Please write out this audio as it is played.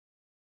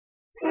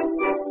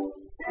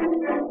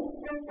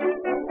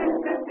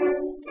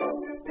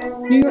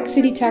New York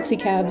City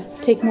taxicabs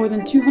take more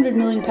than 200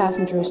 million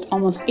passengers to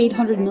almost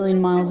 800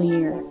 million miles a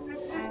year.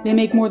 They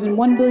make more than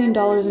 $1 billion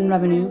in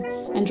revenue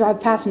and drive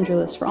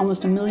passengerless for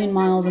almost 1 million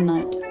miles a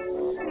night.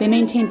 They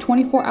maintain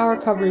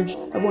 24-hour coverage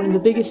of one of the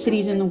biggest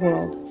cities in the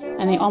world,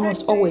 and they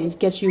almost always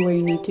get you where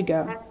you need to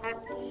go.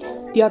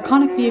 The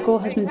iconic vehicle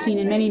has been seen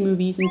in many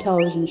movies and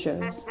television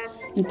shows.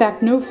 In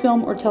fact, no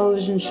film or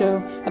television show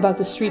about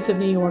the streets of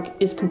New York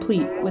is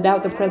complete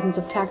without the presence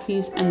of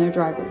taxis and their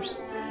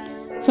drivers.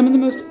 Some of the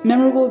most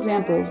memorable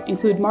examples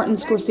include Martin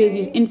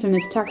Scorsese's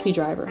infamous Taxi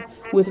Driver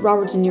with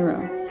Robert De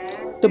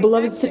Niro, the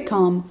beloved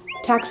sitcom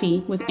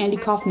Taxi with Andy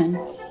Kaufman,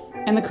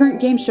 and the current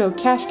game show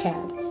Cash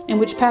Cab, in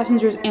which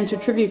passengers answer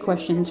trivia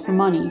questions for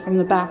money from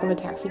the back of a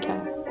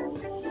taxicab.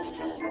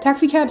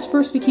 Taxicabs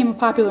first became a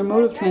popular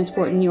mode of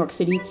transport in New York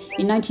City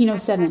in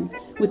 1907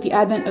 with the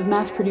advent of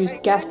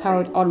mass-produced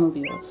gas-powered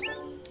automobiles.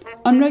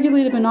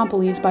 Unregulated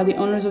monopolies by the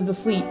owners of the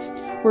fleets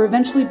were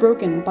eventually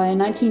broken by a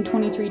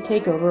 1923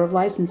 takeover of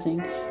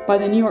licensing by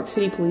the New York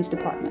City Police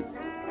Department.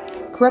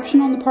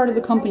 Corruption on the part of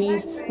the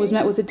companies was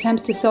met with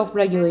attempts to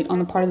self-regulate on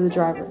the part of the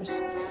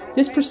drivers.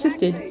 This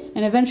persisted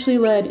and eventually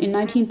led in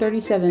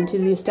 1937 to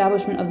the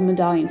establishment of the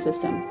medallion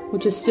system,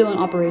 which is still in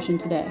operation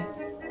today.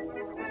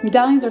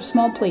 Medallions are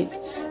small plates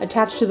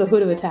attached to the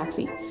hood of a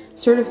taxi,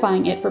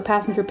 certifying it for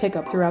passenger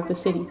pickup throughout the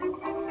city.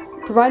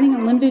 Providing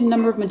a limited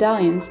number of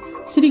medallions,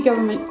 city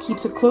government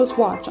keeps a close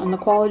watch on the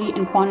quality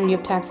and quantity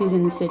of taxis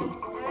in the city.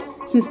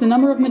 Since the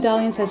number of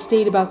medallions has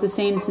stayed about the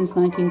same since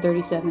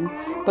 1937,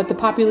 but the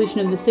population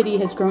of the city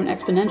has grown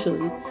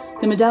exponentially,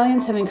 the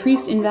medallions have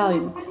increased in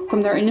value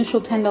from their initial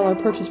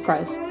 $10 purchase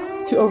price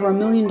to over $1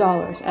 million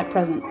at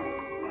present.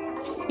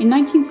 In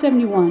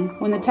 1971,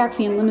 when the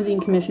Taxi and Limousine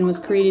Commission was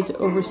created to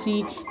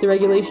oversee the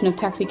regulation of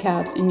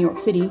taxicabs in New York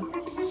City,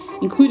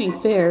 including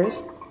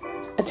fares,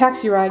 a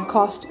taxi ride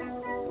cost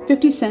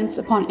 50 cents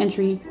upon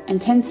entry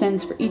and 10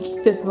 cents for each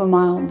fifth of a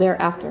mile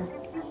thereafter.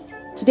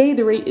 Today,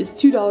 the rate is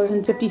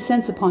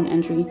 $2.50 upon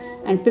entry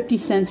and 50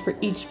 cents for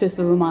each fifth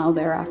of a mile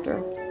thereafter.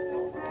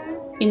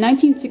 In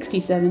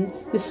 1967,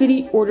 the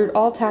city ordered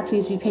all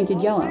taxis be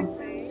painted yellow.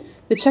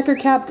 The Checker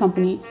Cab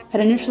Company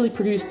had initially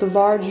produced the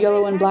large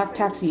yellow and black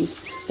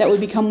taxis that would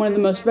become one of the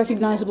most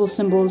recognizable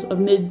symbols of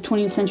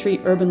mid-20th century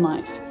urban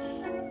life.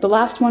 The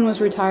last one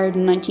was retired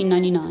in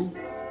 1999.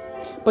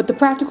 But the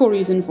practical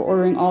reason for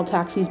ordering all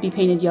taxis be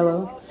painted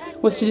yellow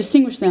was to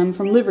distinguish them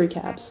from livery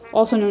cabs,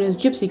 also known as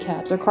gypsy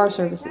cabs or car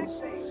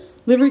services.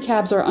 Livery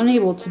cabs are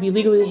unable to be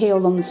legally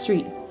hailed on the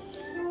street.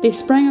 They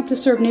sprang up to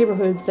serve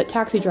neighborhoods that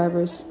taxi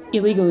drivers,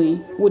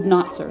 illegally, would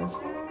not serve.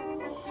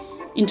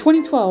 In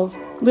 2012,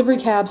 livery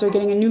cabs are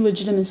getting a new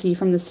legitimacy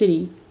from the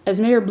city, as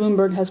Mayor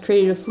Bloomberg has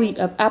created a fleet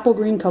of apple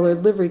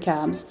green-colored livery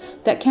cabs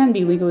that can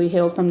be legally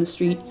hailed from the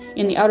street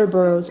in the outer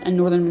boroughs and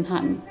northern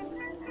Manhattan.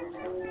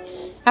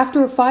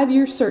 After a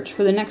 5-year search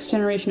for the next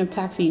generation of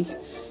taxis,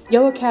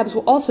 yellow cabs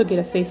will also get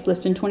a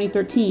facelift in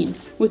 2013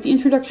 with the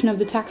introduction of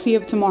the Taxi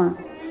of Tomorrow,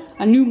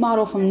 a new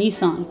model from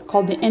Nissan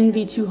called the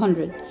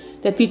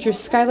NV200 that features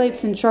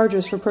skylights and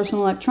chargers for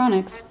personal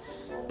electronics,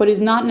 but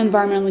is not an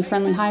environmentally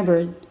friendly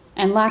hybrid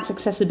and lacks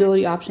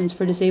accessibility options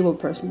for disabled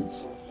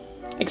persons.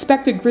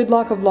 Expect a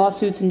gridlock of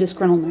lawsuits and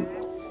disgruntlement,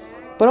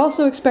 but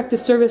also expect the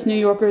service New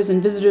Yorkers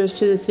and visitors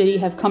to the city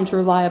have come to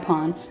rely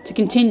upon to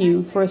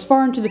continue for as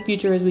far into the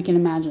future as we can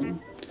imagine.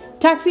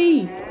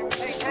 Taxi!